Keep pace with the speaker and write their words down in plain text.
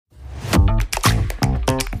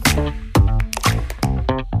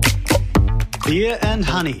Beer and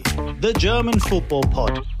Honey, the German football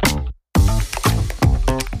pod.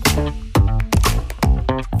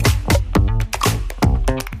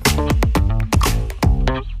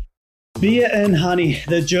 Beer and Honey,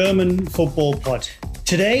 the German football pod.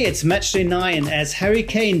 Today it's matchday 9 as Harry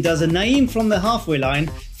Kane does a Naeem from the halfway line,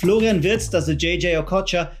 Florian Wirtz does a JJ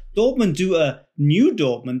Okocha, Dortmund do a new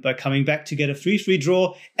Dortmund by coming back to get a 3-3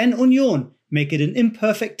 draw, and Union make it an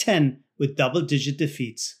imperfect 10 with double-digit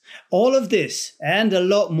defeats. All of this and a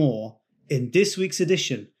lot more in this week's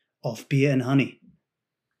edition of Beer and Honey.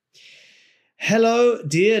 Hello,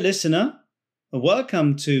 dear listener.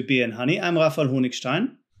 Welcome to Beer and Honey. I'm Raphael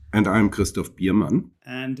Honigstein. And I'm Christoph Biermann.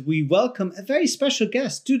 And we welcome a very special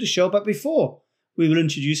guest to the show. But before we will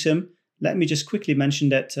introduce him, let me just quickly mention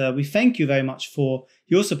that we thank you very much for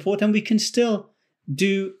your support. And we can still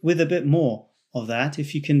do with a bit more of that.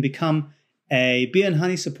 If you can become a Beer and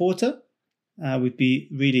Honey supporter, we'd be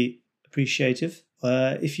really appreciative.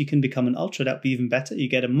 If you can become an ultra, that'd be even better. You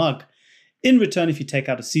get a mug in return if you take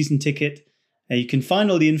out a season ticket. You can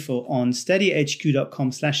find all the info on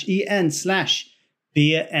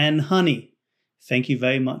steadyhq.com/en/beer and honey. Thank you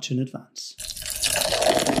very much in advance.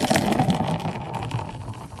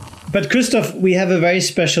 But Christoph, we have a very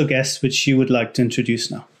special guest which you would like to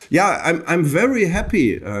introduce now. Yeah, I'm very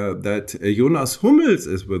happy that Jonas Hummels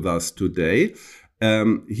is with us today.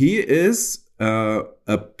 He is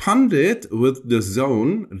a pundit with The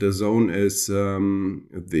Zone. The Zone is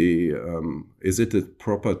is it a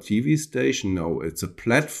proper TV station? No, it's a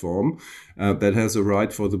platform that has a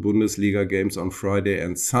right for the Bundesliga games on Friday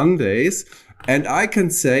and Sundays. And I can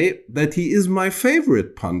say that he is my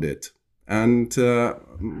favorite pundit. And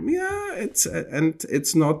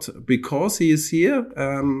it's not because he is here.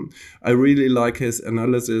 I really like his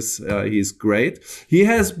analysis. He's great. He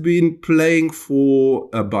has been playing for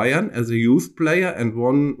Bayern as a youth player and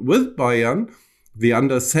won with Bayern the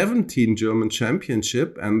under-17 German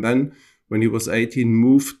championship. And then when he was 18,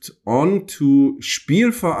 moved on to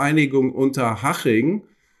Spielvereinigung Unterhaching.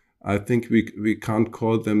 I think we can't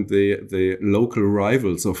call them the local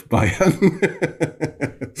rivals of Bayern.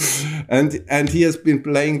 and he has been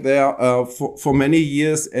playing there for many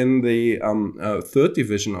years in the third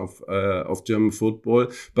division of German football.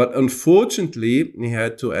 But unfortunately, he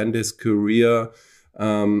had to end his career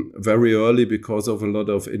very early because of a lot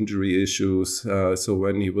of injury issues. So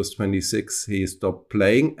when he was 26, he stopped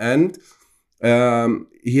playing. And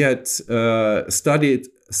he had studied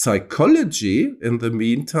psychology in the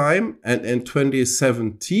meantime, and in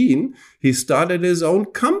 2017 he started his own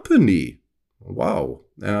company. Wow,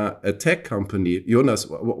 a tech company. Jonas,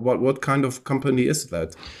 what kind of company is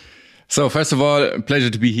that? So first of all, pleasure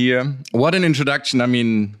to be here. What an introduction. I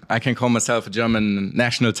mean, I can call myself a German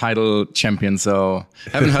national title champion, so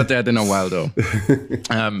haven't heard that in a while though.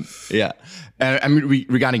 Yeah. I mean,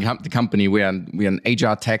 regarding the company, we're an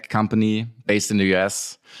HR tech company based in the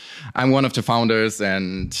US. I'm one of the founders,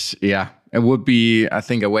 and yeah, it would be, I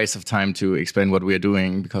think, a waste of time to explain what we are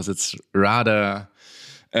doing because it's rather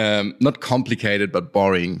not complicated, but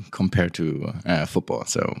boring compared to football.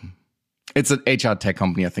 So it's an HR tech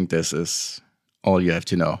company. I think this is all you have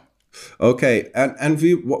to know. Okay, and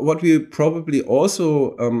what we probably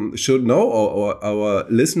also should know, or our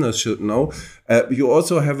listeners should know, you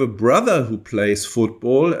also have a brother who plays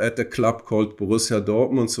football at a club called Borussia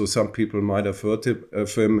Dortmund. So some people might have heard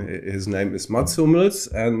of him. His name is Mats Hummels,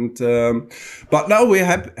 and but now we're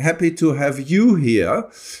happy to have you here,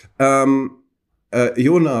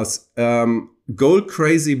 Jonas. Goal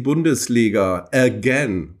crazy Bundesliga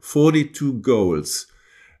again, 42 goals.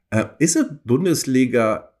 Is a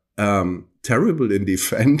Bundesliga terrible in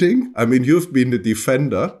defending? I mean, you've been the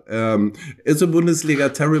defender. Is the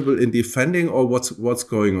Bundesliga terrible in defending, or what's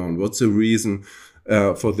going on? What's the reason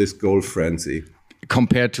for this goal frenzy?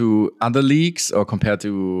 Compared to other leagues or compared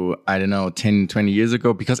to, I don't know, 10, 20 years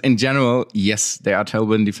ago? Because in general, yes, they are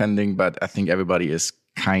terrible in defending, but I think everybody is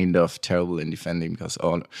kind of terrible in defending because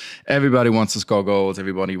everybody wants to score goals.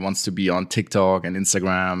 Everybody wants to be on TikTok and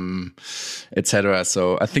Instagram, etc.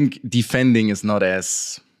 So I think defending is not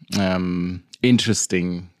as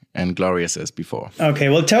interesting and glorious as before. Okay,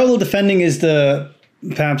 well, terrible defending is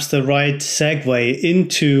perhaps the right segue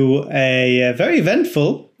into a very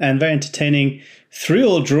eventful and very entertaining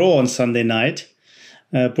 3-3 draw on Sunday night.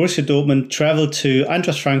 Borussia Dortmund traveled to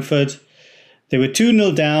Eintracht Frankfurt. They were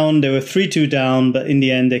 2-0 down, they were 3-2 down, but in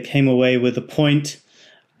the end they came away with a point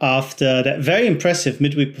after that very impressive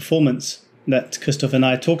midweek performance that Christoph and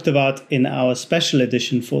I talked about in our special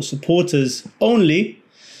edition for supporters only.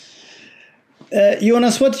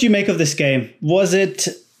 Jonas, what did you make of this game? Was it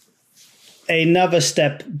another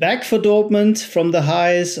step back for Dortmund from the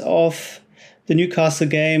highs of the Newcastle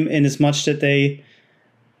game in as much that they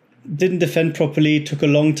didn't defend properly, took a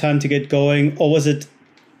long time to get going, or was it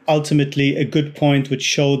ultimately a good point which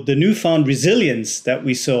showed the newfound resilience that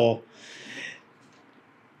we saw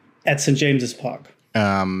at St. James's Park?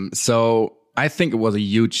 So I think it was a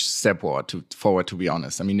huge step forward, to be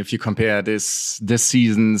honest. I mean, if you compare this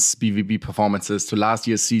season's BVB performances to last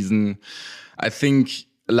year's season, I think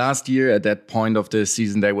last year at that point of the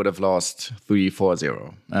season, they would have lost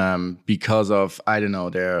 3-4-0 because of, I don't know,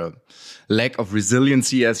 their lack of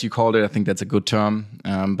resiliency, as you called it. I think that's a good term.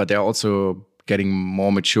 But they're also getting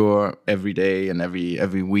more mature every day and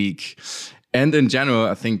every week. And in general,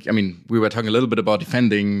 I think, I mean, we were talking a little bit about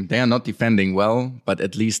defending. They are not defending well, but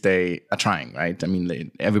at least they are trying, right? I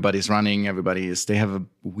mean, everybody's running, they have a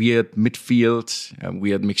weird midfield, a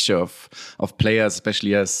weird mixture of players,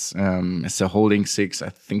 especially as a holding six. I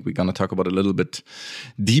think we're going to talk about it a little bit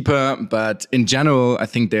deeper. But in general, I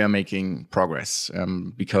think they are making progress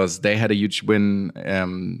because they had a huge win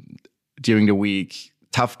during the week.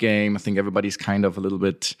 Tough game. I think everybody's kind of a little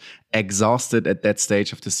bit exhausted at that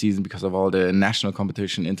stage of the season because of all the national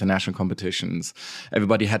competition, international competitions.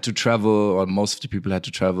 Everybody had to travel, or most of the people had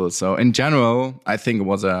to travel. So in general, I think it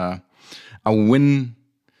was a win,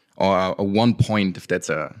 or a 1 point, if that's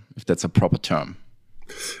a proper term.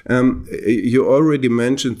 You already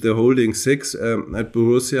mentioned the holding six at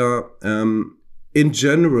Borussia. In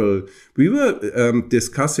general, we were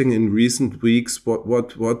discussing in recent weeks what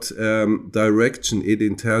direction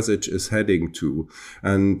Edin Terzic is heading to,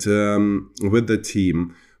 and with the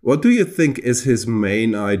team. What do you think is his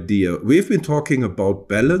main idea? We've been talking about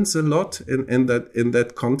balance a lot in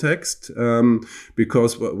that context,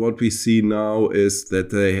 because what we see now is that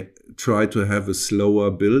they try to have a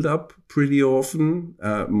slower build-up pretty often,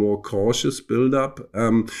 more cautious build-up.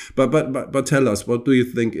 But tell us, what do you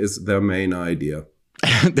think is their main idea?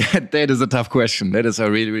 That is a tough question. That is a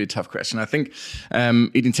really, really tough question. I think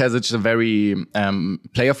Edin Terzic is a very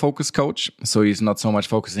player-focused coach. So he's not so much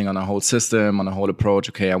focusing on a whole system, on a whole approach.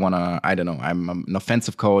 Okay, I'm an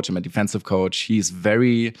offensive coach, I'm a defensive coach. He's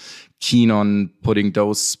very keen on putting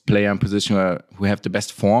those players in position who have the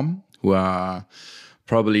best form, who are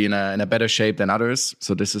probably in a better shape than others.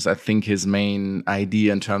 So this is, I think, his main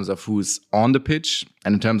idea in terms of who's on the pitch,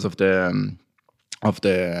 and in terms of the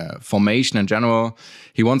formation in general.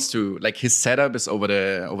 He wants to, like, his setup is over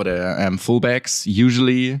the fullbacks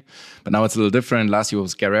usually, but now it's a little different. Last year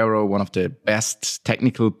was Guerrero, one of the best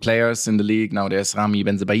technical players in the league. Now there's Rami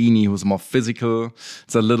Benzebaini, who's more physical.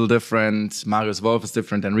 It's a little different. Marius Wolf is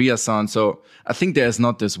different than Riasson. So I think there's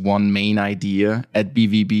not this one main idea at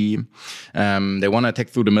BVB. They want to attack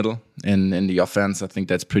through the middle in the offense. I think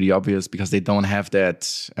that's pretty obvious because they don't have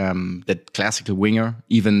that classical winger.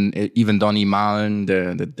 Even Donny Malen,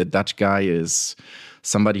 the Dutch guy, is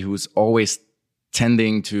somebody who's always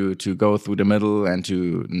tending to go through the middle and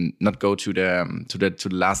to not go to the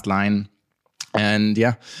last line. And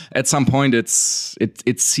yeah, at some point it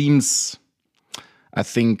seems, I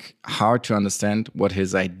think, hard to understand what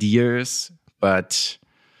his idea is, but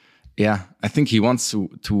yeah, I think he wants to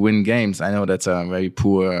win games. I know that's a very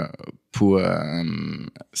poor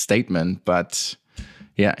statement, but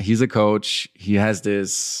yeah, he's a coach. He has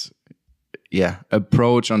this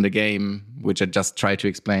approach on the game, which I just try to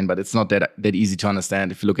explain, but it's not that easy to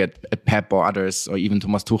understand. If you look at Pep or others, or even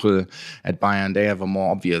Thomas Tuchel at Bayern, they have a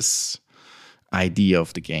more obvious idea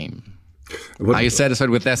of the game. Are you satisfied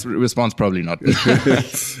with that response? Probably not.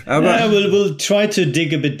 We'll try to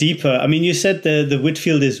dig a bit deeper. I mean, you said the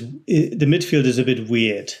midfield is a bit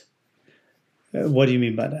weird. What do you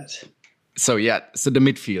mean by that? So the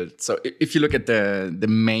midfield. So if you look at the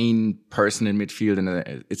main person in midfield,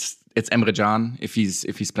 and it's Emre Can if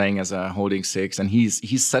he's playing as a holding six, and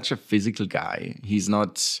he's such a physical guy. He's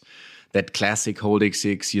not that classic holding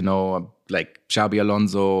six, like Xabi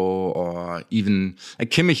Alonso, or even like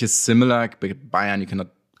Kimmich is similar, but Bayern you cannot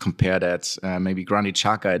compare that. Maybe Granit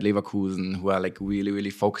Xhaka at Leverkusen, who are like really, really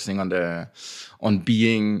focusing on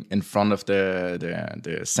being in front of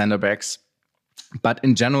the center backs. But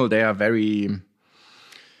in general, they are very,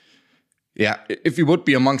 if you would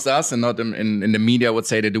be amongst us and not in the media, I would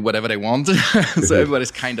say they do whatever they want. So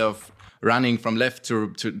everybody's kind of running from left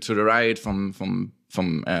to the right, from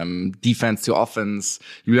defense to offense.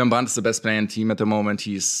 Julian Brandt is the best player in the team at the moment.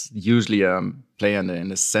 He's usually a player in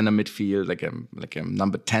the center midfield, like a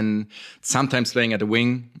number 10, sometimes playing at the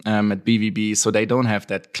wing at BVB. So they don't have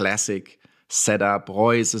that classic setup.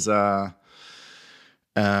 Reus is a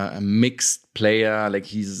mixed player. Like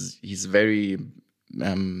he's very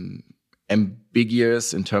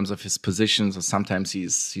ambiguous in terms of his position. So sometimes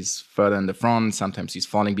he's further in the front, sometimes he's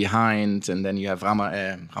falling behind, and then you have Salih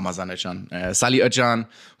Özcan,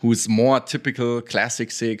 who's more typical classic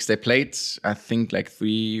six. They played, I think, like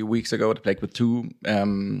 3 weeks ago. They played with 2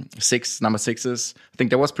 number sixes. I think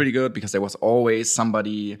that was pretty good because there was always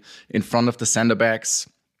somebody in front of the center backs.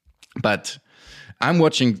 But I'm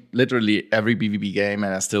watching literally every BVB game,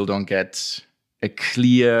 and I still don't get a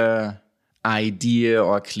clear idea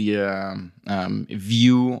or clear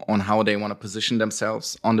view on how they want to position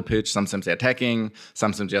themselves on the pitch. Sometimes they're attacking,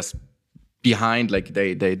 sometimes just behind, like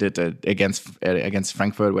they did against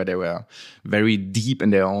Frankfurt, where they were very deep in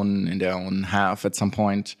their own half at some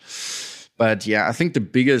point. But yeah, I think the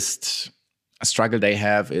biggest struggle they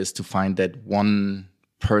have is to find that one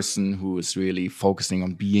person who is really focusing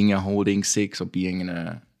on being a holding six or being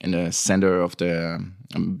in the center of the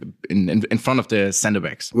in front of the center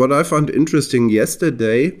backs. What I found interesting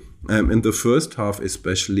yesterday, in the first half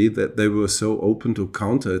especially, that they were so open to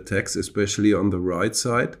counterattacks, especially on the right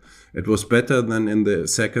side. It was better than in the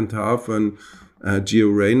second half when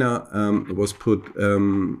Gio Reyna was put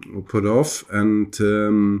off, and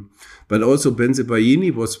but also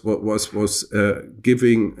Bensebaini was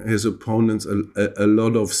giving his opponents a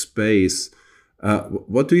lot of space.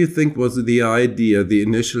 What do you think was the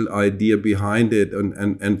initial idea behind it,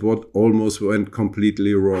 and what almost went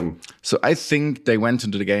completely wrong? So I think they went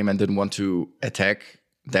into the game and didn't want to attack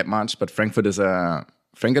that much, but Frankfurt's a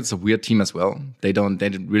weird team as well. They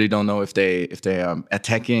really don't know if they are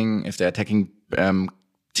attacking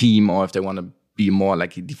team, or if they want to be more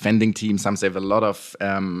like a defending team. Sometimes they have a lot of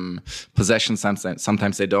possession,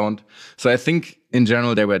 sometimes they don't. So I think in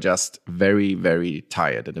general they were just very, very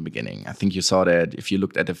tired at the beginning. I think you saw that if you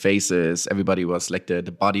looked at the faces, everybody was like, the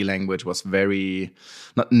body language was very,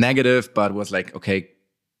 not negative, but was like, okay,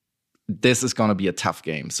 this is gonna be a tough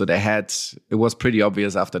game. So it was pretty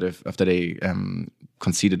obvious after they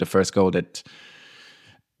conceded the first goal that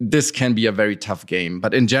this can be a very tough game.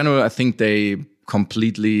 But in general, I think they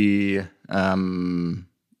completely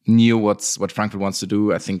knew what Frankfurt wants to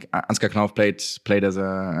do. I think Ansgar Knauf played as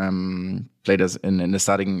in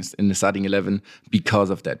the starting 11 because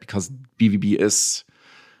of that. Because BVB is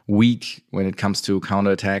weak when it comes to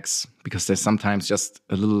counterattacks, because they're sometimes just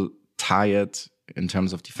a little tired in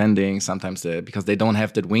terms of defending. Sometimes because they don't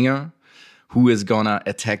have that winger who is gonna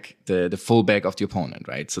attack the fullback of the opponent,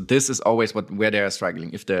 right? So this is always where they are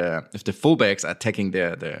struggling. If the fullbacks are attacking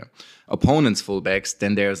the opponent's fullbacks,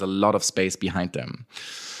 then there's a lot of space behind them.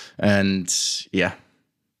 And yeah,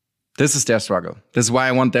 this is their struggle. This is why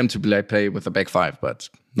I want them to play with a back five, but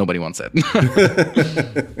nobody wants that.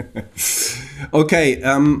 Okay,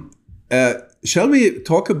 shall we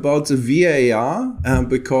talk about the VAR?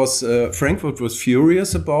 Because Frankfurt was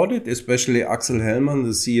furious about it, especially Axel Hellmann,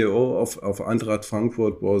 the CEO of Eintracht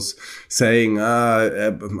Frankfurt, was saying,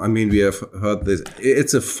 we have heard this,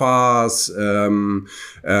 it's a farce. He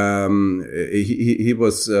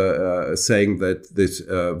was saying that this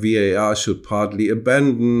VAR should partly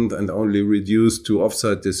abandoned and only reduced to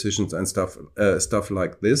offside decisions and stuff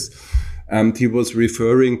like this. And he was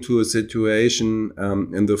referring to a situation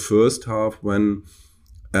in the first half when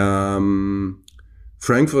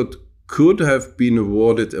Frankfurt could have been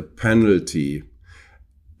awarded a penalty.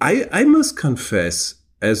 I must confess,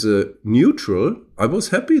 as a neutral, I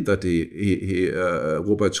was happy that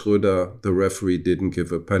Robert Schröder, the referee, didn't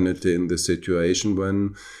give a penalty in this situation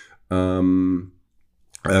when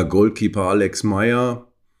goalkeeper Alex Meyer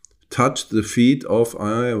touched the feet of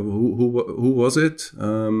who was it?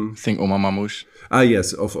 I think Omar Mamouche.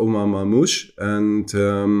 Yes, of Omar Mamouche, and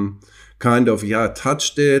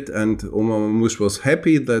touched it, and Omar Mamouche was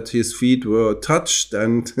happy that his feet were touched,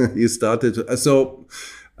 and he started. So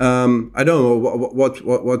I don't know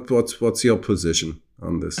what's your position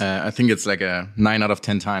on this. I think it's like a 9 out of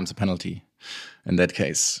 10 times a penalty in that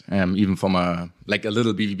case, even from a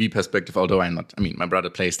little BVB perspective. Although my brother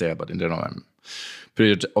plays there, but in general I'm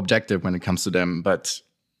pretty objective when it comes to them. But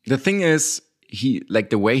the thing is,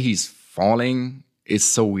 the way he's falling is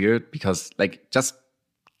so weird, because just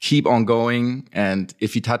keep on going, and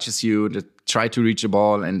if he touches you, try to reach the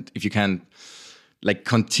ball, and if you can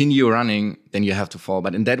continue running, then you have to fall.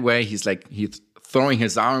 But in that way, he's throwing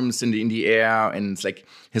his arms in the air, and it's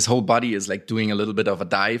his whole body is doing a little bit of a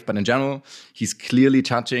dive. But in general, he's clearly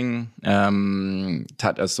touching.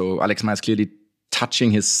 So Alex Meyer is clearly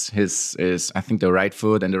touching his I think the right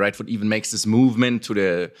foot, and the right foot even makes this movement to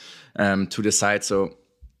the side. So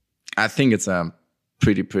I think it's a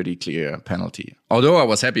pretty clear penalty. Although I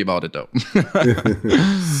was happy about it though.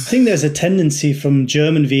 I think there's a tendency from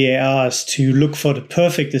German VARs to look for the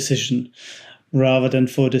perfect decision. rather than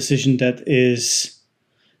for a decision that is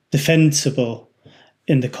defensible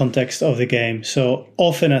in the context of the game. So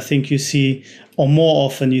often I think you see, or more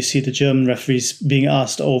often you see the German referees being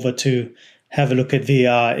asked over to have a look at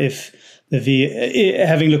VAR if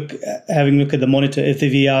having a look at the monitor if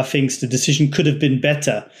the VAR thinks the decision could have been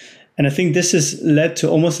better. And I think this has led to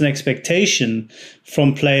almost an expectation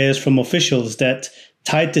from players, from officials, that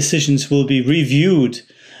tight decisions will be reviewed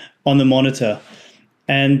on the monitor.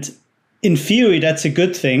 And in theory, that's a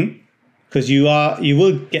good thing, because you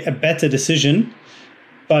will get a better decision.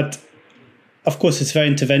 But of course, it's very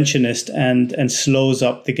interventionist and slows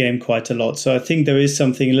up the game quite a lot. So I think there is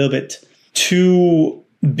something a little bit too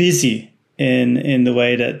busy in the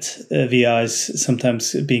way that VAR is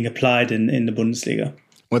sometimes being applied in the Bundesliga.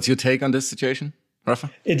 What's your take on this situation, Rafa?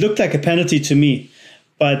 It looked like a penalty to me.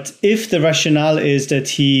 But if the rationale is that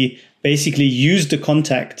he basically used the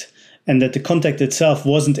contact and that the contact itself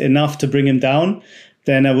wasn't enough to bring him down,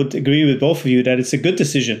 then I would agree with both of you that it's a good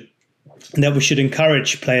decision and that we should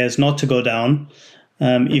encourage players not to go down,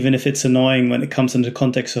 even if it's annoying when it comes in the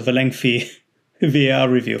context of a lengthy VAR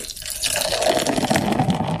review.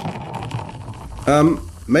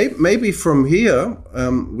 Maybe from here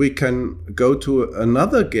we can go to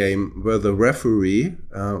another game where the referee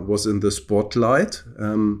was in the spotlight,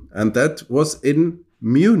 and that was in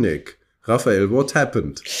Munich. Raphael, what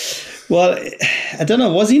happened? Well, I don't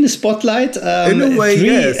know. Was he in the spotlight? In a way,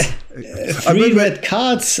 yes. Three red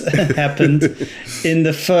cards happened in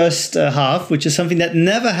the first half, which is something that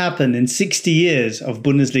never happened in 60 years of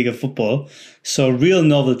Bundesliga football. So real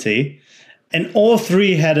novelty. And all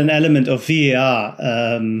three had an element of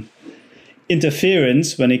VAR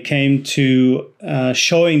interference when it came to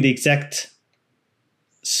showing the exact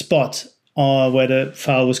spot where the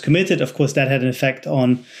foul was committed. Of course, that had an effect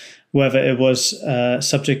on whether it was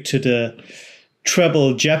subject to the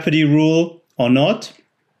treble jeopardy rule or not.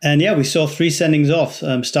 And yeah, we saw three sendings off,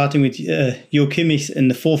 starting with Jo Kimmich in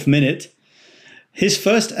the 4th minute. His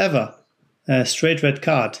first ever straight red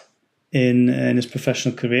card in his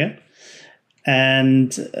professional career.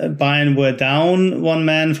 And Bayern were down one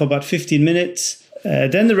man for about 15 minutes.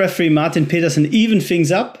 Then the referee, Martin Petersen, evened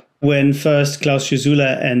things up when first Klaus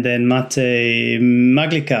Schüssler and then Mate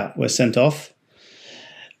Maglica were sent off.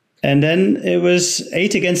 And then it was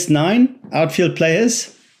 8 against 9 outfield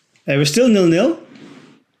players. They were still 0-0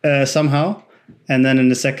 somehow. And then in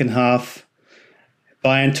the second half,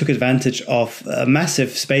 Bayern took advantage of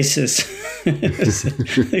massive spaces,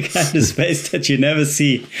 the kind of space that you never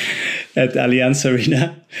see at Allianz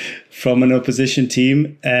Arena from an opposition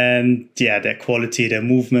team. And yeah, their quality, their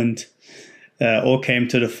movement all came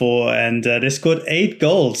to the fore. And they scored 8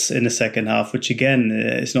 goals in the second half, which again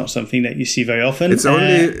is not something that you see very often. It's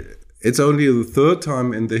only the third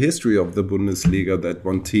time in the history of the Bundesliga that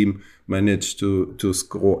one team managed to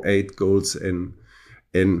score 8 goals in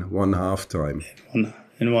one half time.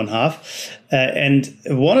 In one half. And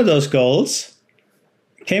one of those goals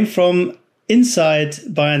came from inside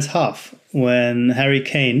Bayern's half when Harry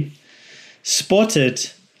Kane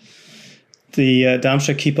spotted the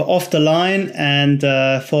Darmstadt keeper off the line and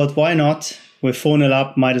thought, why not? We're 4-0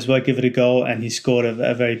 up, might as well give it a go. And he scored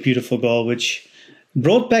a very beautiful goal, which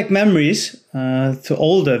brought back memories to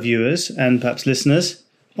older viewers and perhaps listeners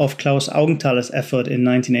of Klaus Augenthaler's effort in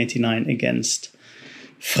 1989 against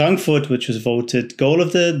Frankfurt, which was voted goal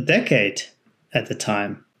of the decade at the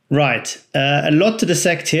time. Right. A lot to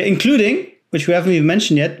dissect here, including, which we haven't even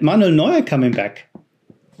mentioned yet, Manuel Neuer coming back.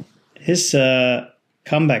 His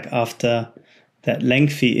comeback after that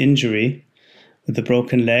lengthy injury with the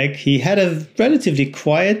broken leg. He had a relatively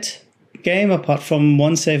quiet game, apart from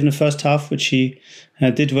one save in the first half, which he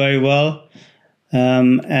did very well.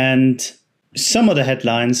 And some of the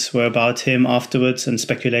headlines were about him afterwards and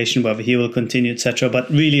speculation whether he will continue, etc. But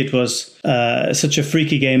really, it was such a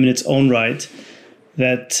freaky game in its own right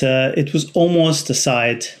that it was almost a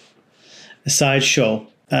sideshow.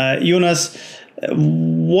 Jonas,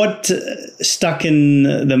 what stuck in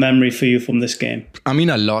the memory for you from this game? I mean,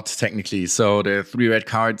 a lot technically. So the 3 red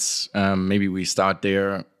cards. Maybe we start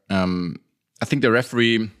there. I think the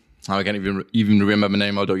referee, I can't even remember the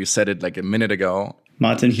name, although you said it like a minute ago.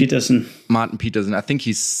 Martin Petersen. I think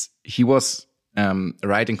he was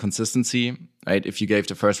right in consistency. Right, if you gave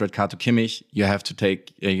the first red card to Kimmich, you have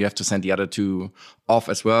to send the other 2 off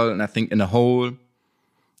as well. And I think in the whole,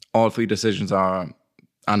 all 3 decisions are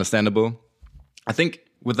understandable. I think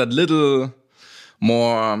with a little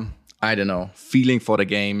more, I don't know, feeling for the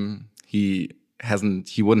game, he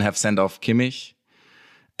wouldn't have sent off Kimmich,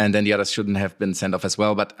 and then the others shouldn't have been sent off as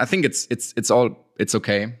well. But I think it's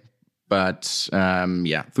okay. But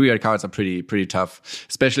 3 red cards are pretty tough,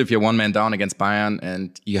 especially if you're one man down against Bayern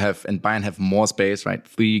and Bayern have more space, right?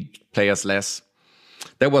 3 players less.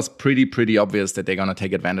 That was pretty obvious that they're gonna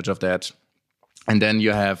take advantage of that. And then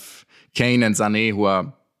you have Kane and Sané, who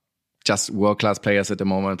are just world-class players at the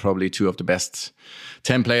moment, probably 2 of the best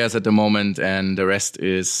 10 players at the moment, and the rest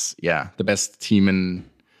is the best team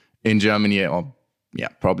in Germany, or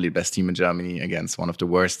probably the best team in Germany against one of the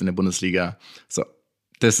worst in the Bundesliga. So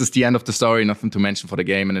this is the end of the story, nothing to mention for the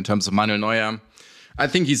game. And in terms of Manuel Neuer, I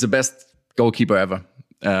think he's the best goalkeeper ever.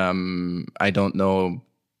 I don't know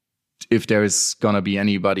if there is going to be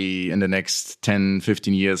anybody in the next 10,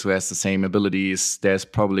 15 years who has the same abilities. There's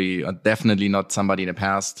probably definitely not somebody in the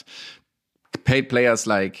past. Paid players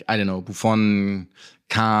like, I don't know, Buffon,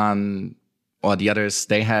 Kahn, or the others,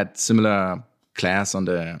 they had similar class on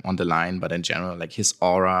the line, but in general, like his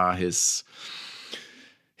aura, his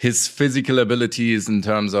physical abilities in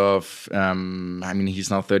terms of, he's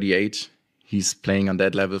now 38. He's playing on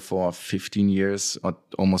that level for 15 years or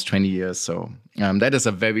almost 20 years. So that is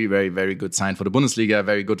a very, very, very good sign for the Bundesliga.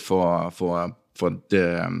 Very good for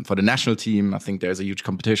the national team. I think there's a huge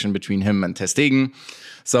competition between him and Ter Stegen.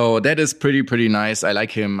 So that is pretty nice. I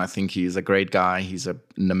like him. I think he's a great guy. He's an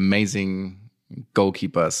amazing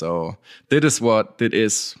goalkeeper. So that is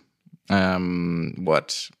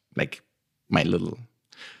my little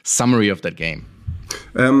summary of that game.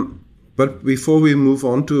 But before we move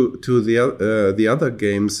on to the other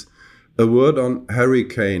games, a word on Harry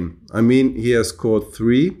Kane. I mean, he has scored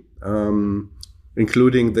 3,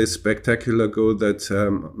 including this spectacular goal that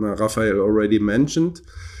Raphael already mentioned.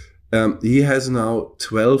 He has now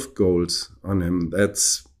 12 goals on him.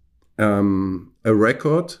 That's a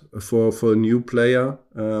record for a new player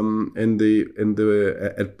at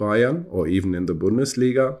Bayern, or even in the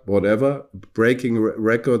Bundesliga, whatever, breaking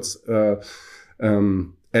records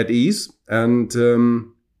at ease. And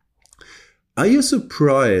are you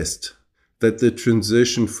surprised that the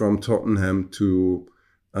transition from Tottenham to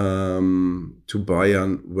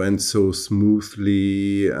Bayern went so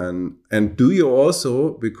smoothly? And do you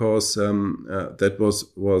also, because that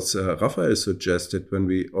was Raphael suggested when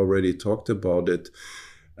we already talked about it,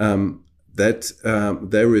 that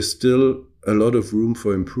there is still a lot of room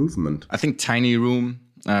for improvement? I think tiny room.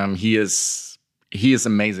 He is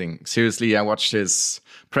amazing. Seriously, I watched his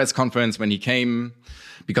press conference when he came,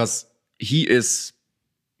 because he is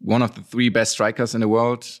one of the 3 best strikers in the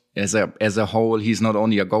world. As a whole, he's not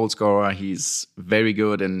only a goal scorer, he's very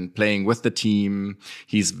good in playing with the team.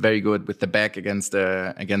 He's very good with the back against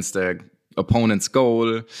the opponent's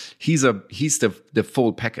goal. He's the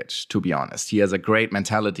full package, to be honest. He has a great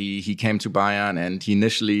mentality. He came to Bayern and he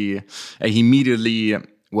immediately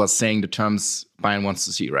was saying the terms Bayern wants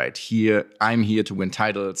to see, right? Here, I'm here to win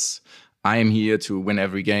titles. I am here to win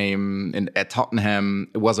every game. And at Tottenham,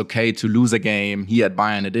 it was okay to lose a game. Here at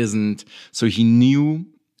Bayern, it isn't. So he knew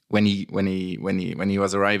when he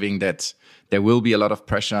was arriving that there will be a lot of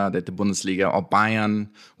pressure, that the Bundesliga or Bayern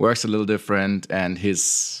works a little different. And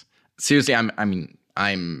seriously, I'm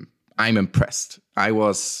impressed. I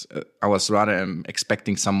was rather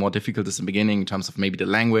expecting some more difficulties in the beginning in terms of maybe the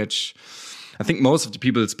language. I think most of the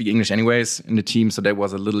people speak English anyways in the team, so that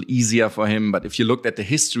was a little easier for him. But if you looked at the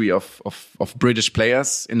history of British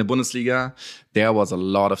players in the Bundesliga, there was a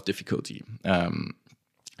lot of difficulties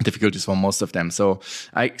for most of them. So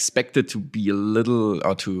I expected to be a little,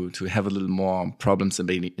 or to have a little more problems in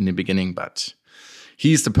the beginning, but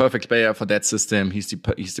he's the perfect player for that system. He's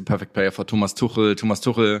the perfect player for Thomas Tuchel. Thomas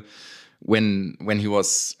Tuchel, when he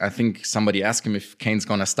was, I think somebody asked him if Kane's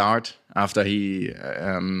gonna start after he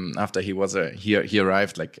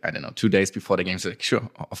arrived, like, I don't know, 2 days before the game. So like, sure,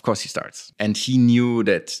 of course he starts. And he knew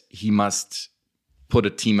that he must put a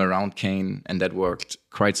team around Kane, and that worked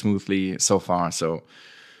quite smoothly so far. So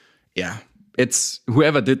yeah, it's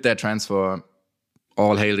whoever did that transfer,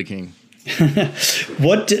 all hail the king.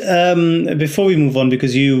 What before we move on,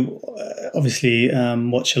 because you obviously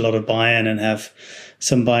watch a lot of Bayern and have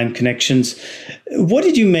some Bayern connections, what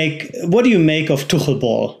do you make of Tuchel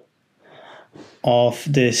ball?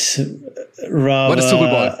 Of this rather, what is Tuchel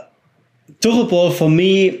ball? Tuchel ball for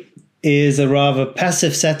me is a rather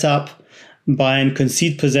passive setup. Bayern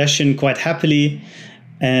concede possession quite happily,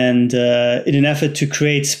 and in an effort to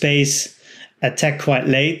create space, attack quite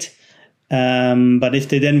late. But if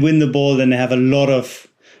they then win the ball, then they have a lot of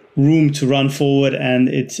room to run forward, and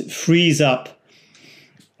it frees up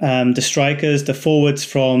the strikers, the forwards,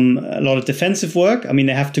 from a lot of defensive work. I mean,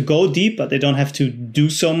 they have to go deep, but they don't have to do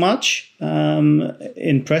so much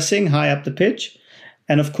in pressing high up the pitch.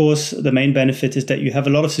 And of course, the main benefit is that you have a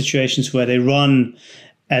lot of situations where they run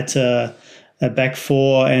at a a back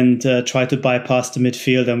four and try to bypass the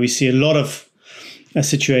midfield. And we see a lot of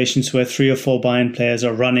situations where 3 or 4 Bayern players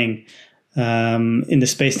are running in the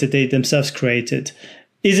space that they themselves created.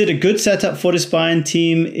 Is it a good setup for this Bayern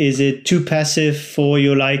team? Is it too passive for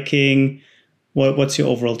your liking? What's your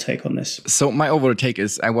overall take on this? So my overall take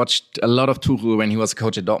is I watched a lot of Tuchel when he was a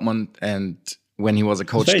coach at Dortmund and when he was a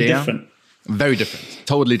coach there. Very different,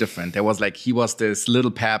 totally different. There was he was this little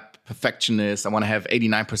Pep perfectionist. I want to have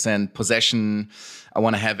 89% possession. I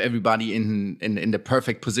want to have everybody in the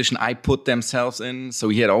perfect position I put themselves in. So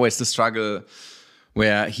he had always the struggle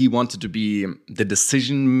where he wanted to be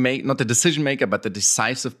the not the decision maker, but the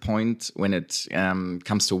decisive point when it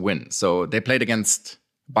comes to win. So they played against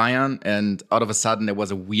Bayern, and out of a sudden there was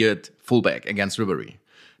a weird fullback against Ribery.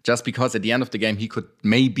 Just because at the end of the game he could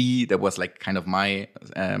that was kind of my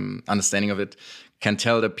understanding of it, can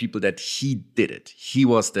tell the people that he did it. He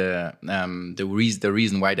was the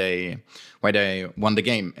reason why they won the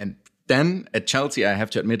game. And then at Chelsea, I have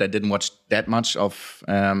to admit I didn't watch that much of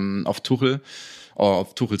Tuchel or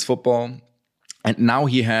of Tuchel's football. And now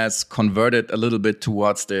he has converted a little bit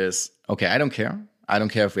towards this. Okay, I don't care. I don't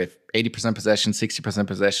care if we have 80% possession, 60%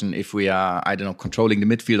 possession, if we are, controlling the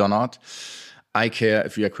midfield or not. I care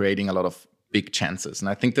if we are creating a lot of big chances. And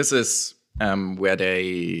I think this is where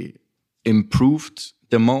they improved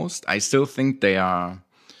the most. I still think they are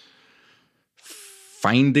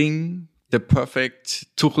finding the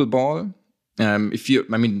perfect Tuchel ball.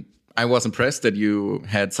 I was impressed that you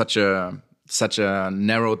had such a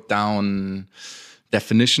narrowed down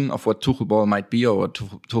definition of what Tuchel ball might be or what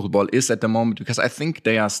Tuchel ball is at the moment, because I think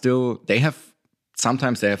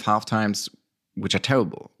sometimes they have half times which are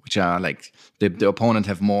terrible, which are the opponent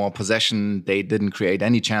have more possession. They didn't create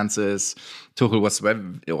any chances. Tuchel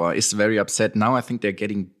is very upset. Now I think they're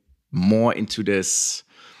getting more into this.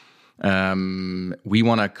 We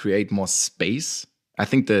want to create more space. I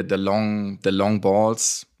think the long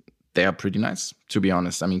balls, they are pretty nice, to be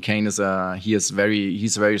honest. I mean, Kane he's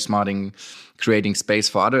very smart in creating space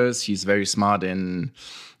for others. He's very smart in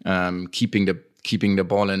keeping the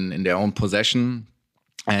ball in their own possession.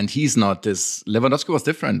 And he's not this. Lewandowski was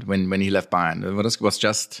different when he left Bayern. Lewandowski was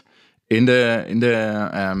just in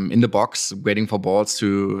the box waiting for balls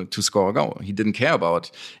to score a goal. He didn't care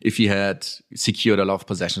about if he had secured a lot of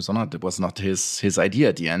possessions or not. It was not his idea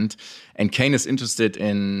at the end. And Kane is interested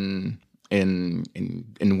in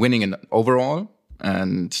winning in overall.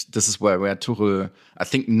 And this is where Tuchel, I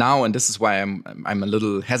think now, and this is why I'm a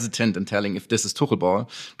little hesitant in telling if this is Tuchel ball,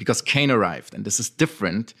 because Kane arrived, and this is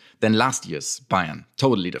different than last year's Bayern,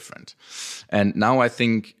 totally different. And now I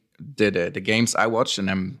think the games I watched, and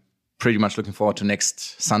I'm pretty much looking forward to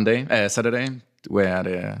next Saturday, is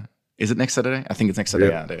it next Saturday? I think it's next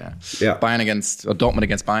Saturday. Yeah. Dortmund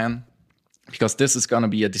against Bayern. Because this is going to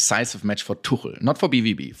be a decisive match for Tuchel. Not for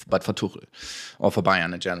BVB, but for Tuchel. Or for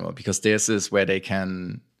Bayern in general. Because this is where they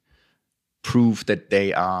can prove that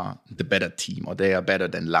they are the better team. Or they are better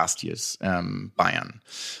than last year's Bayern.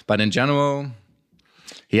 But in general,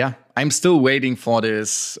 I'm still waiting for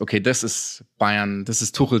this. Okay, this is Bayern. This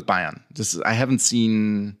is Tuchel's Bayern. I haven't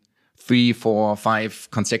seen 3, 4, 5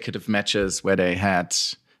 consecutive matches where they had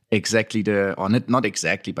exactly not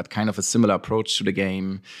exactly, but kind of a similar approach to the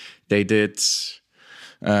game. They did,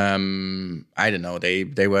 I don't know,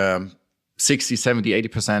 they were 60, 70,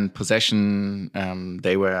 80% possession.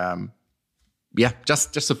 They were,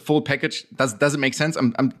 just a full package. Does it make sense?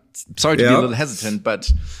 I'm sorry to be a little hesitant,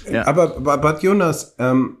 but yeah. But Jonas,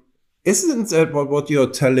 isn't that what you're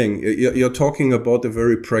telling? You're talking about a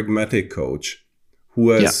very pragmatic coach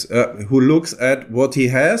who looks at what he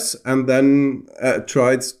has and then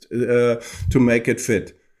tries to make it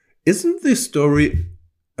fit. Isn't this story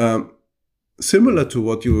similar to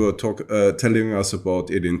what you were telling us about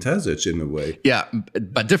Edin Terzic in a way? Yeah,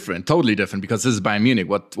 but different, totally different, because this is Bayern Munich.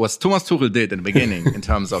 What Thomas Tuchel did in the beginning in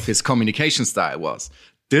terms of his communication style was,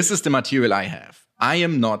 this is the material I have. I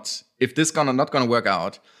am not, if this not gonna work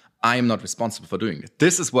out, I am not responsible for doing it.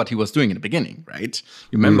 This is what he was doing in the beginning, right?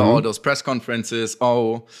 You remember all those press conferences?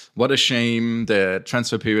 Oh, what a shame. The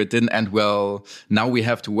transfer period didn't end well. Now we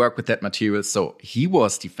have to work with that material. So he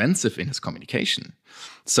was defensive in his communication.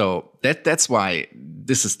 So that's why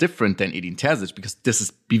this is different than Edin Terzic, because this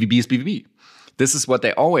is BVB. This is what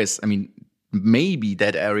they always, maybe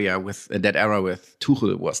that era with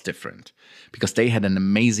Tuchel was different, because they had an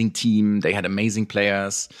amazing team, they had amazing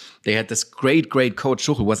players, they had this great coach.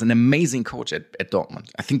 Tuchel was an amazing coach at Dortmund.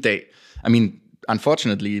 I think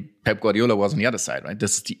unfortunately, Pep Guardiola was on the other side, right?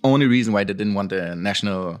 This is the only reason why they didn't want the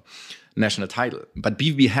national title. But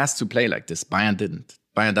BVB has to play like this. Bayern didn't.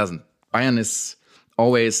 Bayern doesn't. Bayern is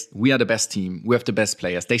always, we are the best team. We have the best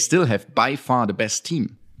players. They still have by far the best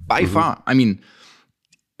team. By far. I mean,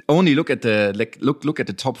 only look at the look at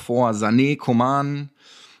the top four: Sané, Coman,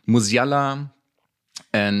 Musiala,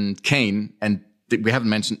 and Kane. And we haven't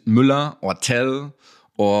mentioned Müller or Tell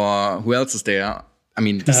or who else is there. I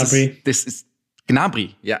mean, this is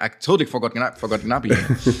Gnabry. Yeah, I totally forgot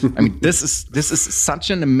Gnabry. I mean, this is such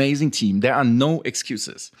an amazing team. There are no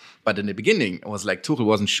excuses. But in the beginning, it was like Tuchel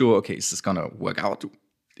wasn't sure. Okay, is this gonna work out?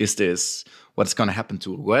 Is this what's gonna happen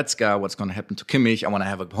to Goretzka? What's gonna happen to Kimmich? I want to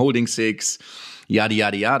have a holding six. Yada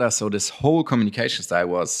yada yada. So this whole communication style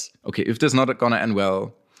was okay. If this is not gonna end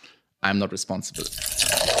well, I'm not responsible.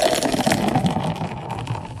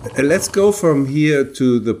 Let's go from here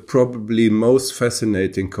to the probably most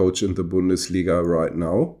fascinating coach in the Bundesliga right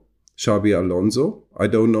now, Xabi Alonso. I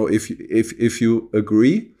don't know if you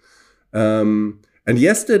agree. And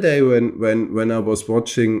yesterday, when I was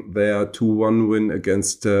watching their 2-1 win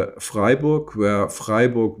against Freiburg, where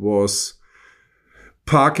Freiburg was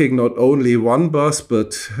parking not only one bus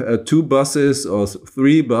but 2 buses or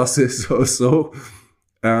 3 buses or so,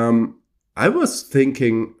 I was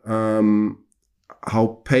thinking.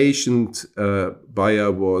 How patient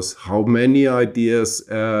Bayer was, how many ideas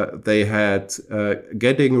they had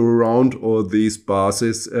getting around all these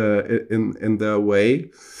buses in their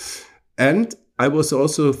way. And I was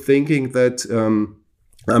also thinking that,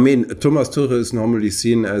 Thomas Tuchel is normally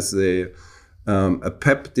seen as a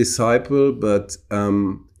Pep disciple, but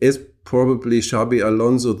is probably Xabi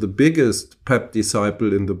Alonso the biggest Pep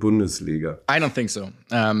disciple in the Bundesliga? I don't think so.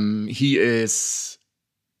 He is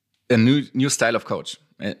a new style of coach,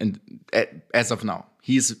 and as of now,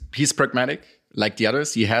 he's pragmatic like the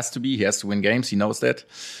others. He has to win games. He knows that,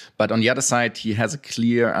 but on the other side, he has a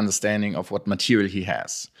clear understanding of what material he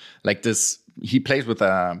has. Like this, he plays with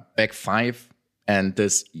a back 5 and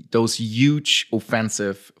those huge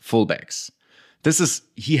offensive fullbacks.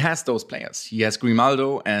 He has those players. He has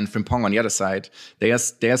Grimaldo and Frimpong on the other side. They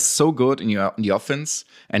are so good in the offense,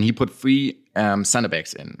 and he put 3 center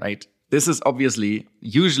backs in, right? This is obviously,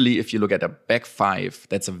 usually if you look at a back 5,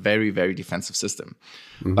 that's a very, very defensive system.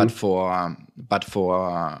 Mm-hmm. But for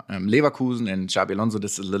Leverkusen and Xabi Alonso,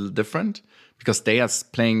 this is a little different because they are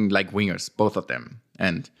playing like wingers, both of them.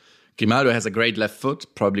 And Grimaldo has a great left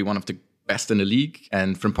foot, probably one of the best in the league.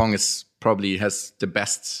 And Frimpong probably has the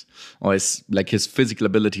best, or is like his physical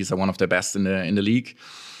abilities are one of the best in the league.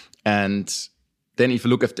 And then if you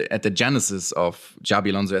look at the genesis of Xabi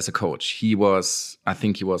Alonso as a coach, he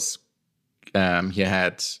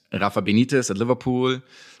had Rafa Benitez at Liverpool.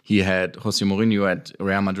 He had Jose Mourinho at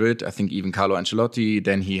Real Madrid. I think even Carlo Ancelotti.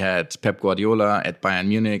 Then he had Pep Guardiola at Bayern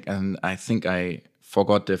Munich. And I think I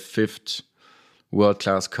forgot the 5th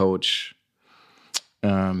world-class coach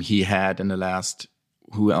he had in the last.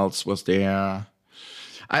 Who else was there?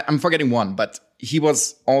 I'm forgetting one, but he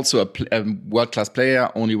was also a world-class player,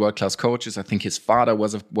 only world-class coaches. I think his father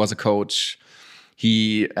was a coach.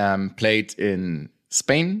 He played in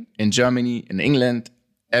Spain, in Germany, in England,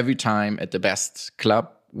 every time at the best club,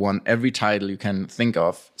 won every title you can think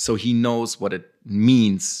of. So he knows what it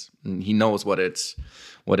means. He knows what he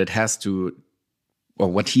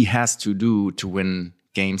has to do to win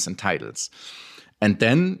games and titles. And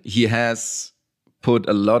then he has put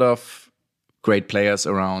a lot of great players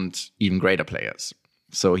around even greater players.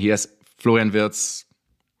 So he has Florian Wirtz,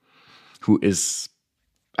 who is,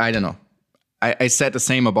 I don't know. I said the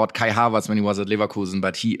same about Kai Havertz when he was at Leverkusen,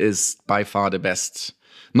 but he is by far the best.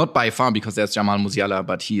 Not by far because there's Jamal Musiala,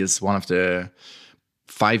 but he is one of the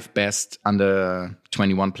 5 best under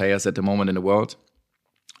 21 players at the moment in the world.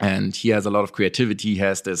 And he has a lot of creativity. He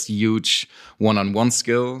has this huge one-on-one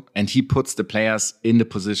skill, and he puts the players in the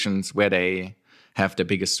positions where they have the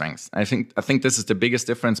biggest strengths. I think this is the biggest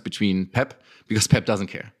difference between Pep, because Pep doesn't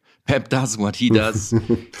care. Pep does what he does.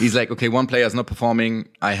 He's like, okay, one player is not performing,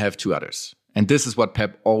 I have 2 others. And this is what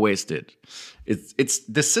Pep always did. It's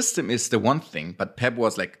the system is the one thing, but Pep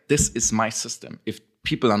was like, this is my system. If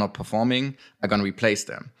people are not performing, I'm going to replace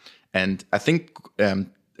them. And I think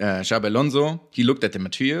Xabi Alonso, he looked at the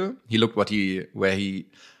material. He looked where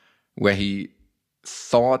he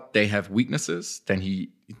thought they have weaknesses. Then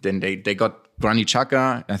they got Granit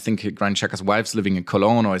Xhaka. I think Granit Xhaka's wife's living in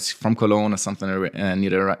Cologne, or is from Cologne or something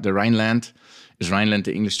near the Rhineland. Is Rhineland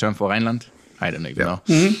the English term for Rhineland? I don't even know.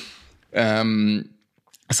 Mm-hmm.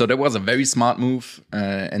 So that was a very smart move.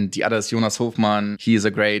 And the other is Jonas Hofmann. He is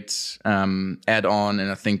a great add-on.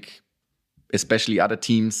 And I think especially other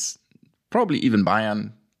teams, probably even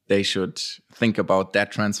Bayern, they should think about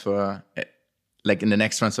that transfer, like in the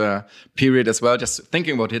next transfer period as well. Just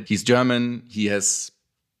thinking about it. He's German. He has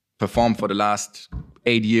performed for the last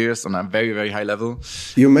 8 years on a very, very high level.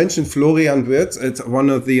 You mentioned Florian Wirtz. It's one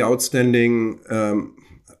of the outstanding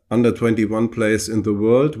under 21 players in the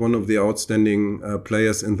world, one of the outstanding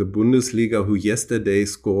players in the Bundesliga, who yesterday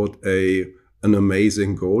scored an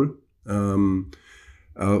amazing goal.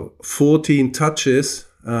 14 touches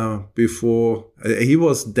before he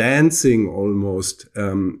was dancing almost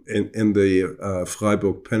in the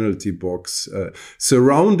Freiburg penalty box,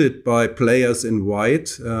 surrounded by players in white,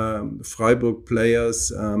 Freiburg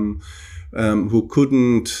players who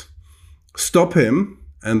couldn't stop him,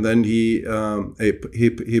 and then he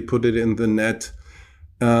put it in the net.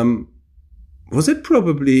 Was it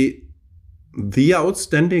probably the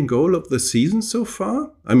outstanding goal of the season so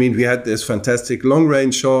far? I mean, we had this fantastic long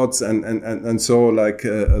range shots and so like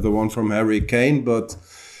the one from Harry Kane, but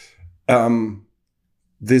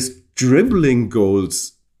these dribbling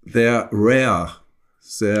goals, they're rare.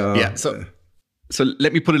 So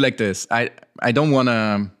let me put it like this. I don't want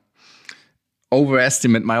to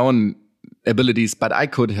overestimate my own abilities, but I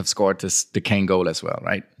could have scored the Kane goal as well,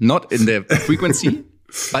 right? Not in the frequency,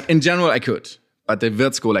 but in general I could. But the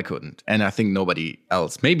Wirtz goal I couldn't. And I think nobody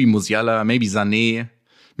else. Maybe Musiala, maybe Sané.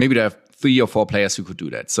 Maybe there are 3 or 4 players who could do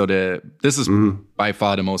that. So this is by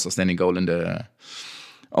far the most outstanding goal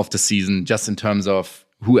of the season, just in terms of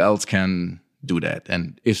who else can do that.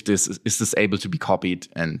 And if is this able to be copied?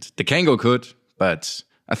 And the Kane goal could, but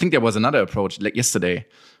I think there was another approach. Like yesterday,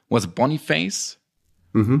 was Boniface?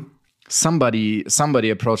 Mm-hmm. Somebody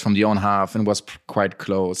approached from the own half and was quite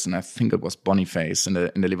close, and I think it was Boniface in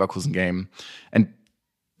the Leverkusen game. And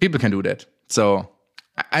people can do that. So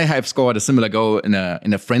I have scored a similar goal in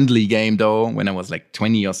a friendly game though, when I was like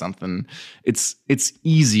 20 or something. It's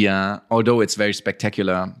easier, although it's very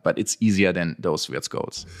spectacular, but it's easier than those Wirtz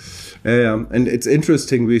goals. Yeah, and it's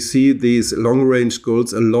interesting. We see these long-range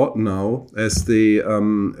goals a lot now as the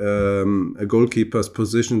goalkeepers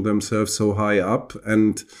position themselves so high up,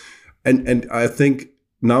 and I think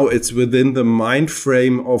now it's within the mind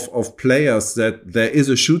frame of players that there is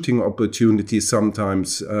a shooting opportunity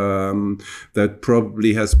sometimes that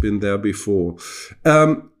probably has been there before.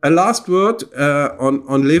 A last word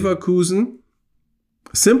on Leverkusen.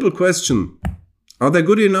 Simple question. Are they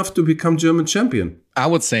good enough to become German champion? I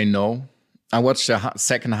would say no. I watched the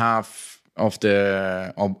second half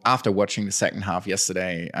after watching the second half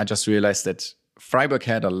yesterday, I just realized that Freiburg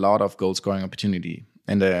had a lot of goal scoring opportunity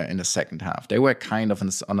in the second half. They were kind of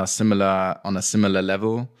on a similar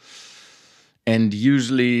level, and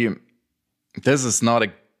usually this is not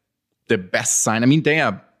the best sign. I mean, they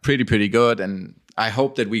are pretty good, and I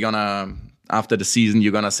hope that we're gonna, after the season,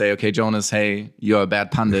 you're gonna say, okay, Jonas, hey, you're a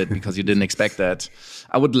bad pundit because you didn't expect that.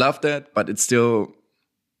 I would love that, but it's still,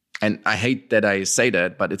 and I hate that I say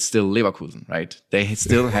that, but it's still Leverkusen, right? They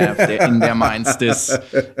still have in their minds this,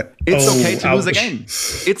 it's okay to lose a game.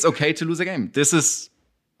 It's okay to lose a game.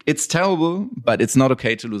 It's terrible, but it's not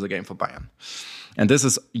okay to lose a game for Bayern. And this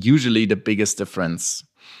is usually the biggest difference.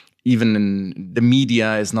 Even in the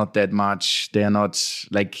media is not that much. They're not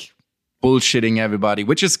like bullshitting everybody,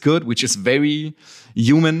 which is good, which is very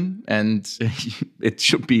human, and it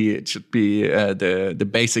should be the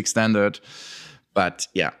basic standard. But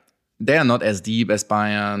yeah, they are not as deep as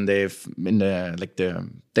Bayern. They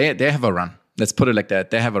have a run. Let's put it like that.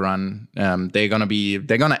 They have a run. They're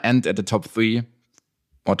gonna end at the top 3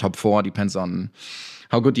 or top 4, depends on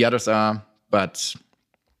how good the others are. But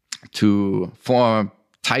for a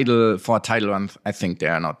title run, I think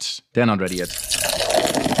they're not ready yet.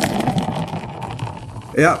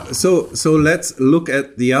 Yeah, so let's look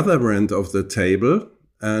at the other end of the table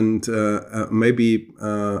and maybe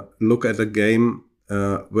look at a game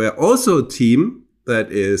where also a team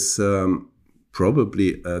that is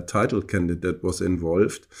probably a title candidate was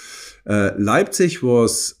involved. Leipzig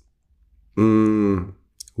was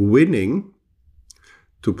winning,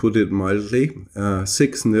 to put it mildly,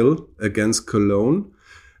 6-0 against Cologne.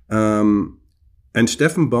 And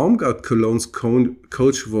Steffen Baumgart, Cologne's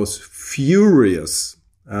coach, was furious.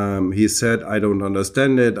 He said, I don't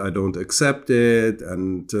understand it, I don't accept it.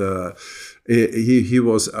 And he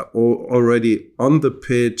was already on the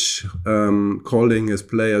pitch, calling his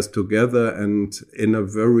players together, and in a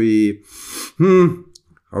very,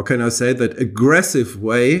 how can I say that, aggressive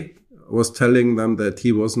way, was telling them that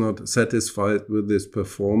he was not satisfied with this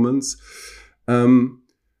performance.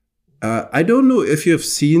 I don't know if you've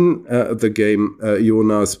seen the game,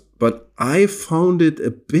 Jonas, but I found it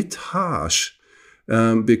a bit harsh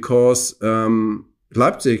because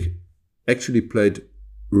Leipzig actually played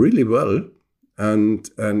really well, and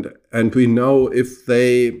we know if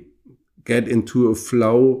they get into a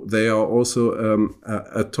flow. They are also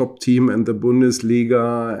a top team in the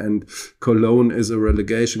Bundesliga, and Cologne is a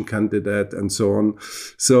relegation candidate, and so on.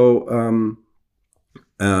 So,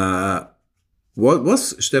 what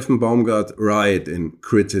was Steffen Baumgart right in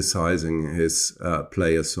criticizing his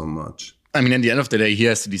players so much? I mean, at the end of the day, he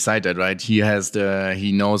has to decide that, right?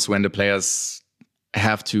 He knows when the players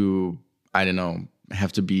have to,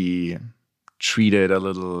 have to be treated a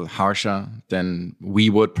little harsher than we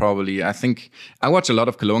would probably. I think I watch a lot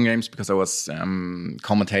of Cologne games because I was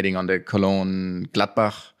commentating on the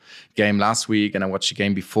Cologne-Gladbach game last week, and I watched the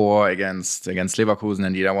game before against Leverkusen,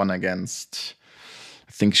 and the other one against,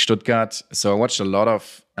 I think, Stuttgart. So I watched a lot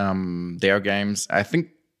of their games.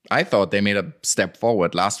 I thought they made a step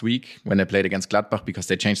forward last week when they played against Gladbach because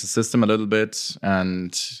they changed the system a little bit.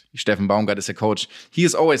 And Steffen Baumgart is a coach. He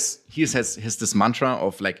has this mantra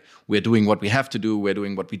of like, we're doing what we have to do. We're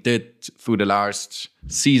doing what we did through the last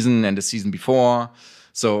season and the season before.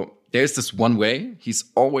 So there's this one way he's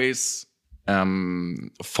always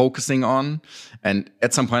focusing on. And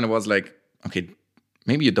at some point I was like, okay,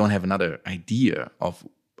 maybe you don't have another idea of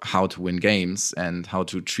how to win games and how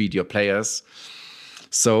to treat your players.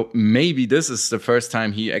 So maybe this is the first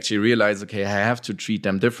time he actually realized, okay, I have to treat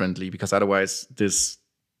them differently because otherwise this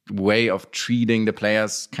way of treating the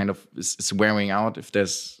players kind of is wearing out if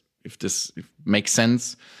this makes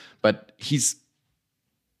sense. But he's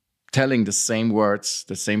telling the same words,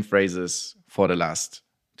 the same phrases for the last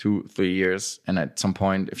 2-3 years. And at some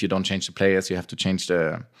point, if you don't change the players, you have to change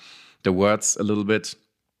the words a little bit.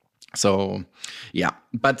 So, yeah.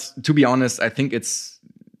 But to be honest, I think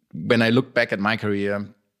when I look back at my career,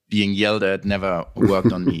 being yelled at never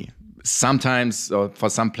worked on me. Sometimes, or for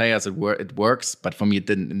some players, it works, but for me, it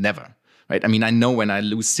never. Right? I mean, I know when I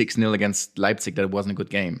lose 6-0 against Leipzig that it wasn't a good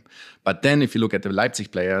game. But then if you look at the Leipzig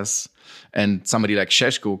players and somebody like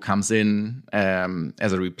Šeško comes in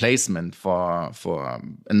as a replacement for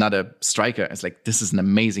another striker, it's like, this is an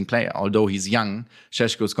amazing player. Although he's young,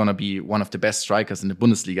 Šeško is going to be one of the best strikers in the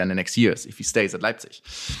Bundesliga in the next years if he stays at Leipzig.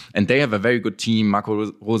 And they have a very good team. Marco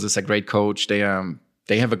Rose is a great coach. They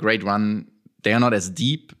have a great run. They are not as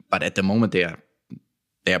deep, but at the moment they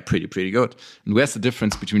are pretty good. And where's the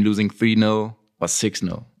difference between losing 3-0 or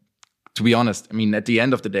 6-0? To be honest, I mean, at the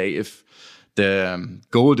end of the day, if the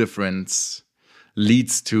goal difference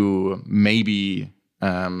leads to maybe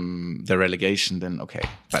the relegation, then okay.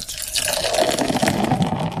 But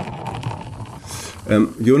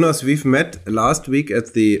Jonas, we've met last week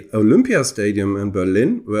at the Olympia Stadium in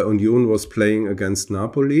Berlin, where Union was playing against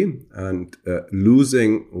Napoli and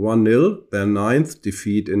losing 1-0, their 9th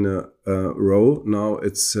defeat in a row. Now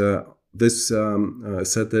it's this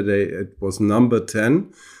Saturday, it was number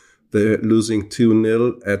 10. They're losing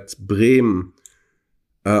 2-0 at Bremen.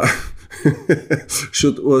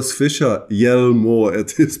 Should Urs Fischer yell more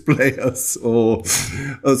at his players? Or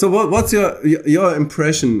so what's your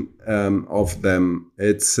impression of them?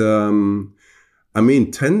 It's 10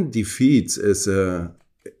 defeats is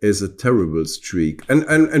a terrible streak.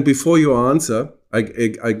 And before you answer,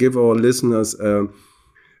 I give our listeners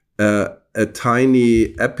a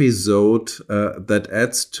tiny episode that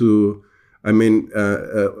adds to.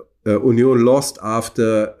 Union lost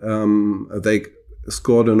after they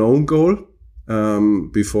scored an own goal.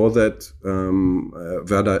 Before that,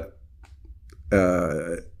 Werder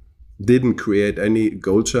didn't create any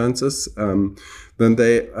goal chances. Then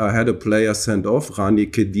they had a player sent off, Rani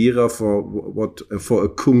Khedira, for a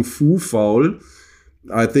kung fu foul.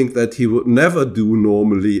 I think that he would never do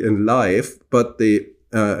normally in life. But the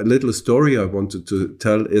little story I wanted to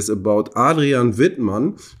tell is about Adrian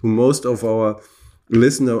Wittmann, who most of our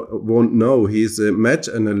listener won't know. He's a match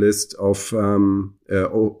analyst of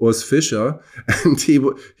Urs Fischer, and he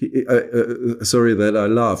sorry that I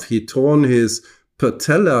laugh. He torn his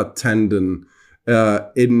patella tendon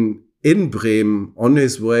in Bremen on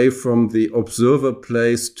his way from the observer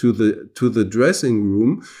place to the dressing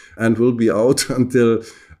room, and will be out until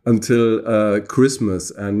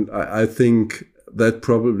Christmas. And I think that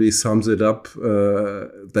probably sums it up.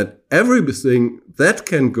 That everything that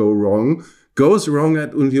can go wrong goes wrong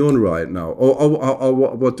at Union right now.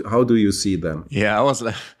 Or how do you see them? Yeah,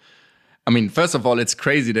 first of all, it's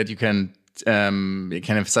crazy that you can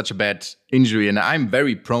have such a bad injury, and I'm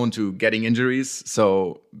very prone to getting injuries.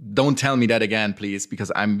 So don't tell me that again, please,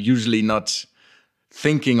 because I'm usually not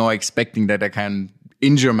thinking or expecting that I can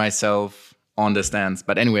injure myself on the stands.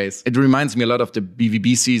 But anyways, it reminds me a lot of the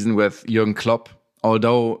BVB season with Jürgen Klopp.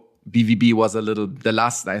 Although BVB was the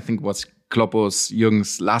last, I think, was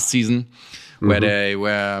Jürgen's last season, where they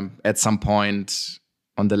were at some point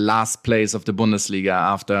on the last place of the Bundesliga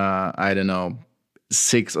after,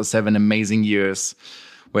 6 or 7 amazing years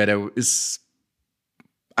where there is,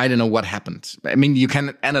 I don't know what happened. I mean, you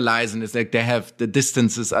can analyze, and it's like the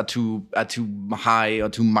distances are too high or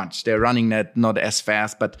too much. They're running that not as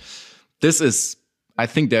fast, but I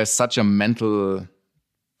think there's such a mental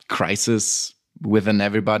crisis within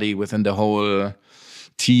everybody, within the whole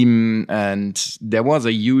team. And there was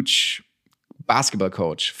a huge basketball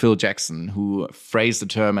coach, Phil Jackson, who phrased the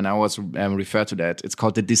term, and I always refer to that. It's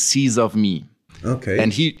called the disease of me. Okay.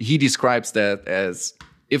 And he describes that as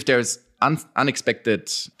if there's unexpected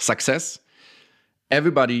success,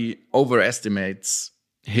 everybody overestimates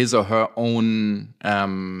his or her own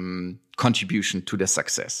contribution to the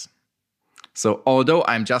success. So although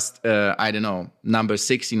I'm just, number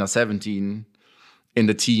 16 or 17 in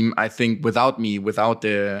the team, I think without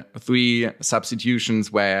the 3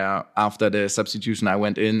 substitutions where after the substitution I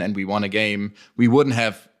went in and we won a game, we wouldn't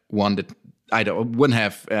have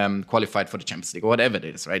qualified for the Champions League or whatever it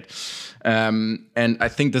is, right? And I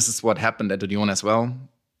think this is what happened at Union as well.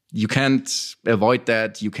 You can't avoid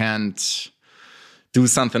that. You can't do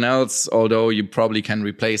something else, although you probably can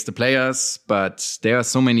replace the players. But there are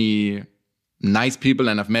so many nice people,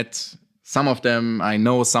 and I've met some of them. I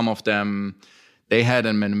know some of them. They had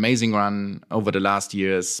an amazing run over the last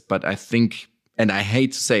years. But I think, and I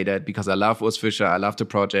hate to say that because I love Urs Fischer, I love the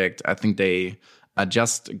project. I think they are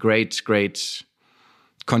just great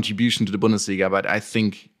contribution to the Bundesliga. But I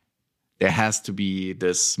think there has to be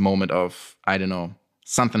this moment of, I don't know,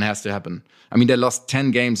 something has to happen. I mean, they lost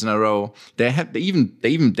 10 games in a row. They're not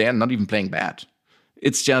even playing bad.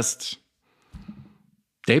 It's just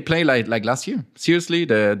they play like last year. Seriously,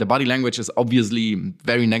 the body language is obviously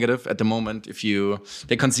very negative at the moment. If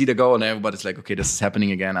they concede a goal and everybody's like, okay, this is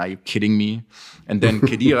happening again. Are you kidding me? And then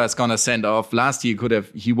Khedira is gonna send off. Last year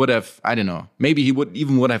he would have, I don't know, maybe he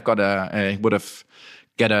would have got a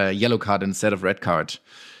yellow card instead of red card.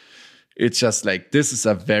 It's just like, this is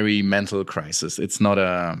a very mental crisis. It's not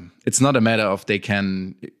a matter of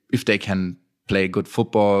if they can play good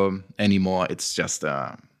football anymore. It's just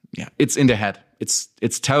it's in their head.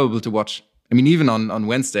 It's terrible to watch. I mean, even on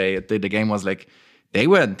Wednesday, the game was like they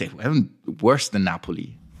weren't worse than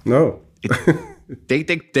Napoli. No, they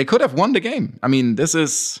could have won the game. I mean, this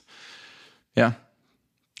is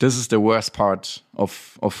the worst part of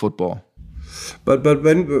football. But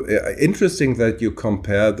when interesting that you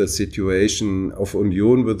compare the situation of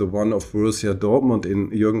Union with the one of Borussia Dortmund in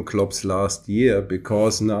Jürgen Klopp's last year,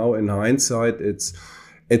 because now in hindsight it's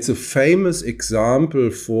a famous example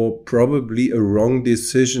for probably a wrong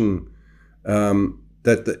decision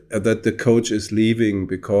that the coach is leaving,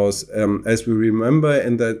 because as we remember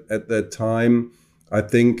at that time, I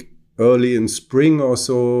think early in spring or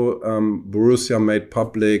so, Borussia made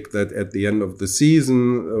public that at the end of the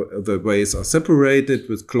season, the ways are separated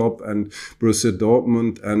with Klopp and Borussia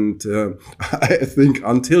Dortmund. And I think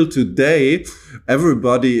until today,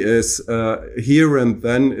 everybody is here and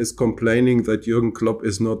then is complaining that Jürgen Klopp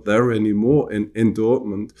is not there anymore in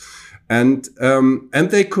Dortmund. And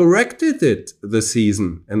they corrected it the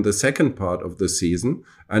season and the second part of the season.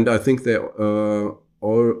 And I think they all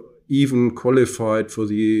even qualified for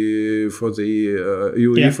the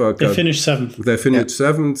UEFA Cup. They finished 7th. They finished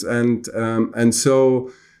 7th, and so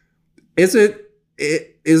is it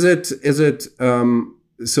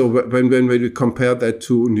so when we compare that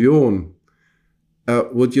to Union,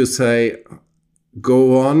 would you say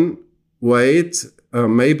go on, wait,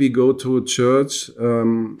 maybe go to a church, a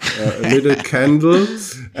little candle,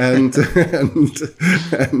 and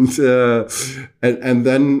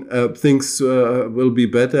then things will be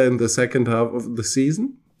better in the second half of the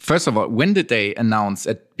season? First of all, when did they announce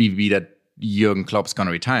at BVB that Jürgen Klopp's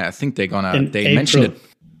gonna retire? I think they mentioned it.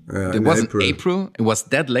 It wasn't April. It was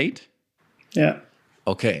that late. Yeah.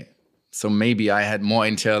 Okay. So maybe I had more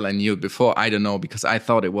intel and knew before. I don't know, because I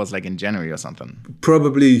thought it was like in January or something.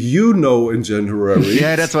 Probably in January.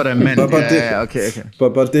 Yeah, that's what I meant. Okay.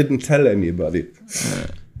 But didn't tell anybody.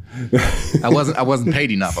 I wasn't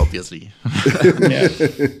paid enough, obviously. Yeah.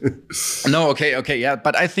 No, okay, yeah.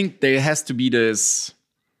 But I think there has to be this,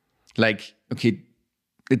 like, okay,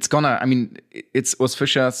 it's gonna. I mean, was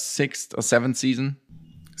Fischer's 6th or 7th season?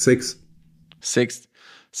 6th.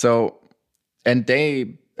 So, and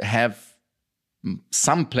they have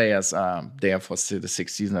some players are there for the 6th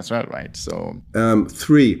season as well, right? So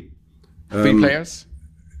 3 players.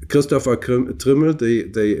 Christopher Trimmel,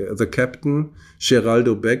 the captain,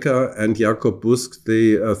 Geraldo Becker, and Jakob Busk,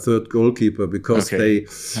 the third goalkeeper, because they,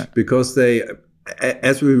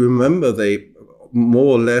 as we remember, they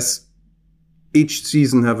more or less each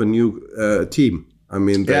season have a new team. I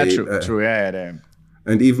mean, true.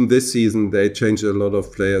 And even this season, they changed a lot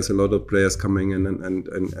of players coming in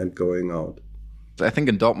and going out. I think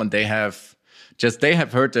in Dortmund, they have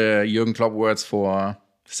heard the Jürgen Klopp words for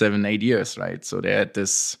 7-8 years, right? So they had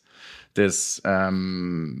this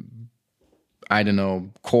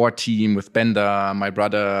core team with Bender, my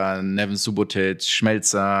brother, Neven Subotic,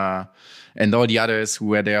 Schmelzer, and all the others who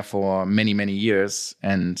were there for many, many years.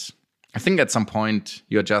 And I think at some point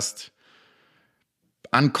you're just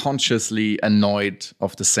unconsciously annoyed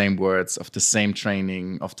of the same words, of the same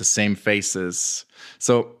training, of the same faces.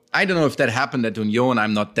 So I don't know if that happened at Union.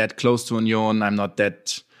 I'm not that close to Union. I'm not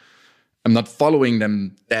following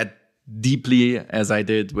them that deeply as I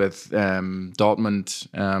did with Dortmund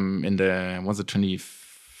in the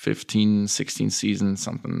 2015-16 season,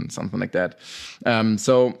 something like that.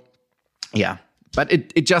 So yeah, but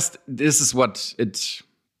this is what it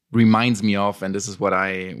reminds me of, and this is what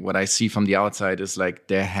I see from the outside is like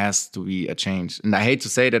there has to be a change. And I hate to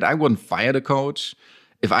say that I wouldn't fire the coach.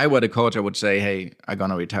 If I were the coach, I would say, hey, I'm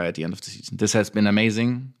going to retire at the end of the season. This has been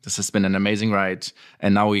amazing. This has been an amazing ride.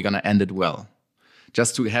 And now we're going to end it well.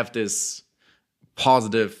 Just to have this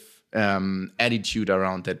positive attitude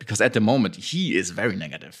around that. Because at the moment, he is very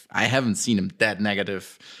negative. I haven't seen him that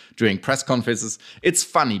negative during press conferences. It's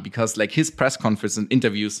funny because like his press conference and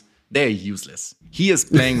interviews, they're useless. He is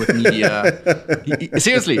playing with media.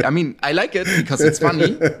 Seriously, I mean, I like it because it's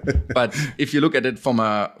funny. But if you look at it from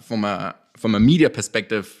a media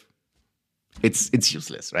perspective, it's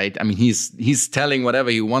useless, right? I mean, he's telling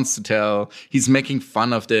whatever he wants to tell. He's making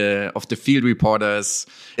fun of the field reporters,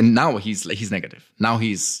 and now he's negative. Now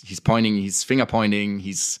he's pointing, he's finger pointing,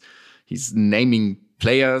 he's naming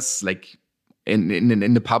players like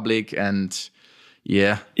in the public, and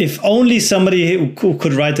yeah. If only somebody who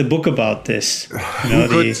could write a book about this.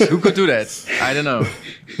 Who could do that? I don't know.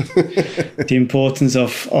 The importance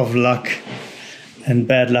of luck and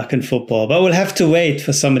bad luck in football, but we'll have to wait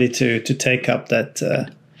for somebody to take up that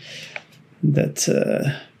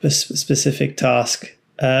specific task.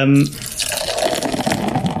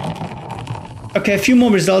 Okay, a few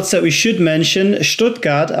more results that we should mention.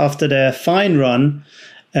 Stuttgart, after their fine run,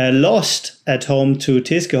 lost at home to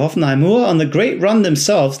TSG Hoffenheim, who are on the great run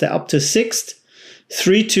themselves. They're up to 6th,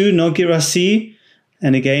 3-2, no Guirassy,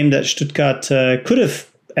 and a game that Stuttgart could have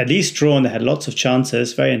at least drawn. They had lots of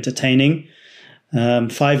chances, very entertaining.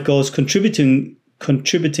 5 goals contributing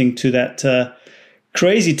to that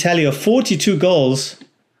crazy tally of 42 goals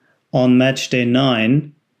on match day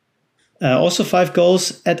 9. Also 5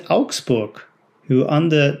 goals at Augsburg, who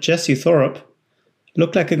under Jesse Thorup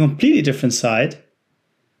looked like a completely different side.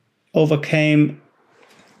 Overcame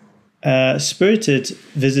spirited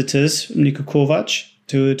visitors, Niko Kovac,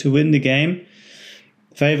 to win the game.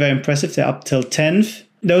 Very, very impressive. They're up till 10th.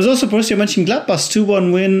 There was also Borussia Mönchengladbach's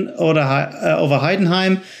 2-1 win over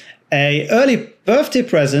Heidenheim. A early birthday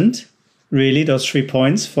present, really, those 3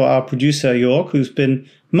 points for our producer Jörg, who's been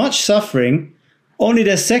much suffering. Only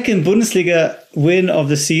their second Bundesliga win of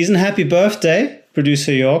the season. Happy birthday,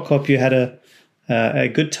 producer Jörg. Hope you had a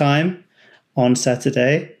good time on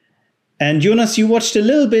Saturday. And Jonas, you watched a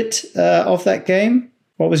little bit of that game.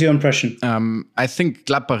 What was your impression? I think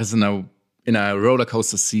Gladbach is in a roller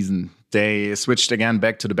coaster season. They switched again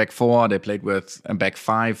back to the back 4. They played with a back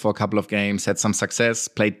 5 for a couple of games, had some success,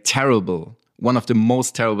 played terrible. One of the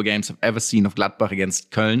most terrible games I've ever seen of Gladbach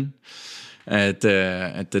against Köln at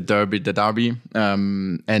the derby.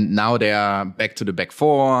 And now they are back to the back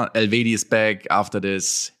 4. Elvedi is back after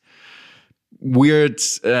this weird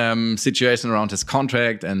situation around his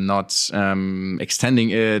contract and not extending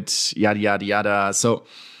it, yada, yada, yada. So,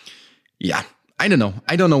 yeah. I don't know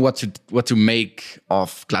what to make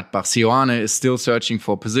of Gladbach. Sioane is still searching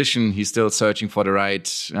for position. He's still searching for the right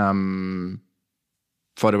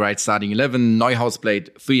starting 11. Neuhaus played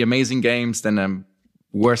 3 amazing games, then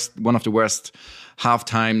one of the worst half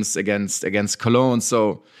times against Cologne.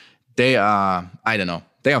 So they are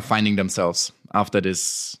finding themselves after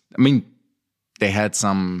this. I mean, they had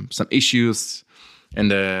some issues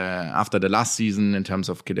after the last season in terms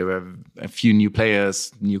of there were a few new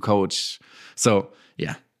players, new coach. So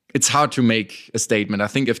yeah, it's hard to make a statement. I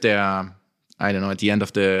think if they are, at the end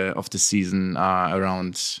of the season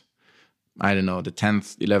around, the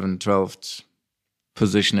 10th, 11th, 12th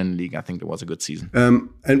position in the league, I think it was a good season.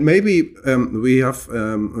 And maybe we have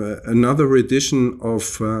another edition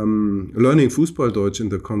of learning Fußballdeutsch in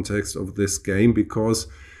the context of this game, because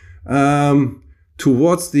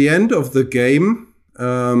towards the end of the game,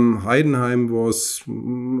 Heidenheim was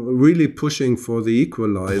really pushing for the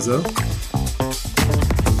equalizer.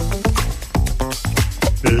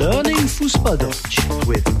 Learning Fußballdeutsch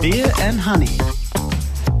with Beer and Honey.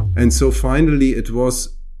 And so finally it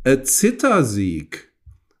was a Zittersieg.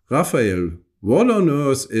 Raphael, what on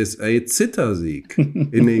earth is a Zittersieg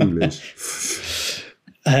in English?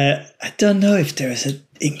 I don't know if there is an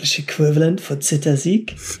English equivalent for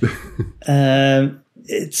Zittersieg.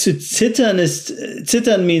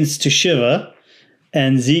 Zittern means to shiver,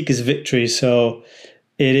 and Sieg is victory. So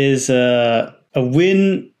it is a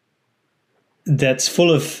win that's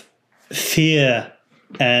full of fear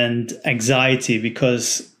and anxiety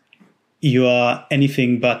because you are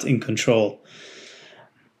anything but in control.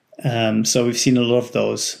 So we've seen a lot of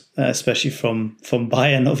those, especially from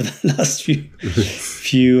Bayern over the last few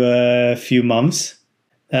months.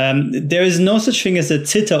 There is no such thing as a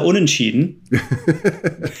Zitter Unentschieden,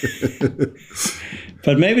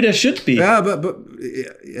 but maybe there should be.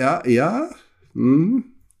 Yeah, yeah.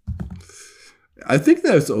 I think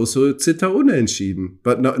there's also a Zitter Unentschieden,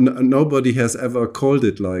 but nobody has ever called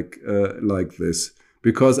it like this.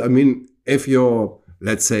 Because I mean, if you're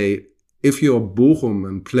Bochum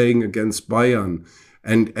and playing against Bayern,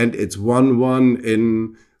 and it's 1-1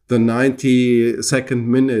 in the 92nd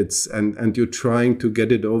minutes, and you're trying to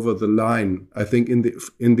get it over the line, I think in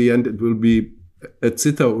the end it will be a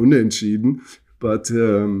Zitter Unentschieden. But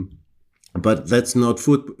that's not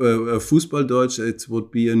Fußballdeutsch. It would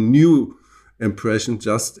be a new impression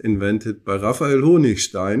just invented by Raphael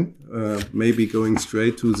Honigstein, maybe going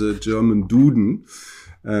straight to the German Duden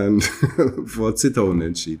and for Zitter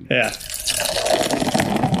Unentschieden. Yeah.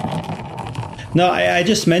 No, I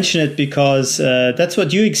just mention it because that's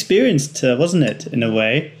what you experienced, wasn't it, in a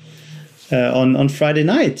way, on Friday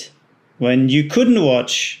night, when you couldn't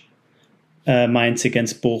watch Mainz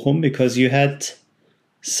against Bochum because you had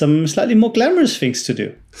some slightly more glamorous things to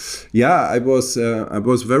do. Yeah, I was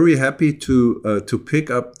very happy to pick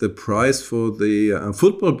up the prize for the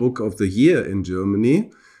football book of the year in Germany.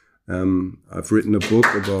 I've written a book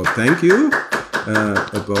about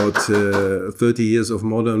about 30 years of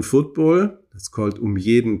modern football. It's called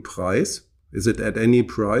Jeden Preis. Is it at any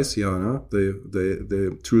price? Yeah, no?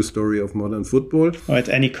 The true story of modern football. Or at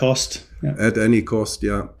any cost. Yeah. At any cost,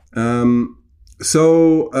 yeah.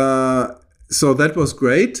 So that was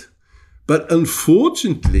great. But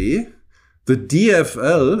unfortunately, the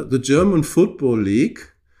DFL, the German Football League,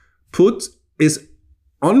 is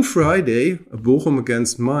on Friday Bochum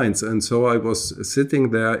against Mainz. And so I was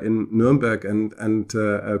sitting there in Nuremberg and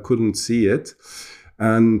couldn't see it.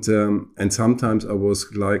 And sometimes I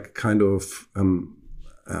was like kind of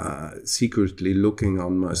secretly looking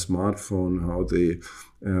on my smartphone how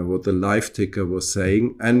what the live ticker was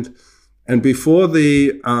saying. And before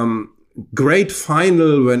the great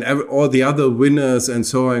final, when all the other winners and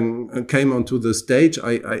so on came onto the stage,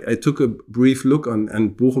 I took a brief look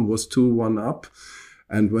and Bochum was 2-1 up.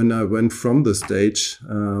 And when I went from the stage,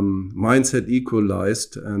 Mainz had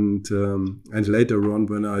equalized. And later on,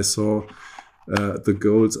 when I saw the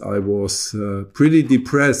goals, I was pretty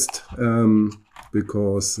depressed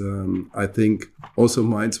because I think also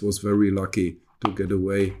Mainz was very lucky to get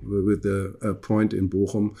away with a point in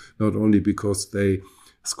Bochum, not only because they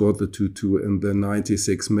scored the 2-2 in the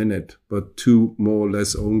 96th minute, but 2 more or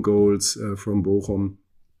less own goals from Bochum.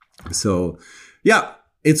 So, yeah,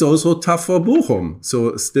 it's also tough for Bochum.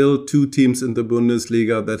 So still 2 teams in the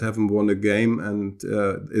Bundesliga that haven't won a game, and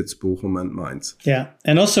it's Bochum and Mainz. Yeah,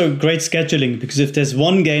 and also great scheduling, because if there's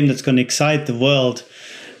one game that's going to excite the world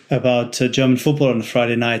about German football on a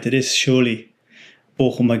Friday night, it is surely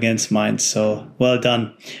Bochum against Mainz. So well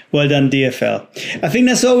done. Well done, DFL. I think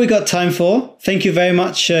that's all we got time for. Thank you very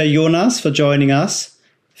much, Jonas, for joining us.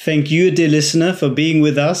 Thank you, dear listener, for being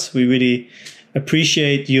with us. We really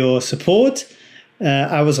appreciate your support.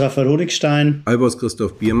 I was Raphael Honigstein. I was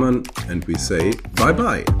Christoph Biermann, and we say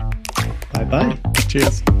bye-bye. Bye-bye.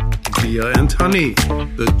 Cheers. Beer and Honey,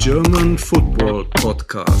 the German football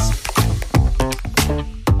podcast.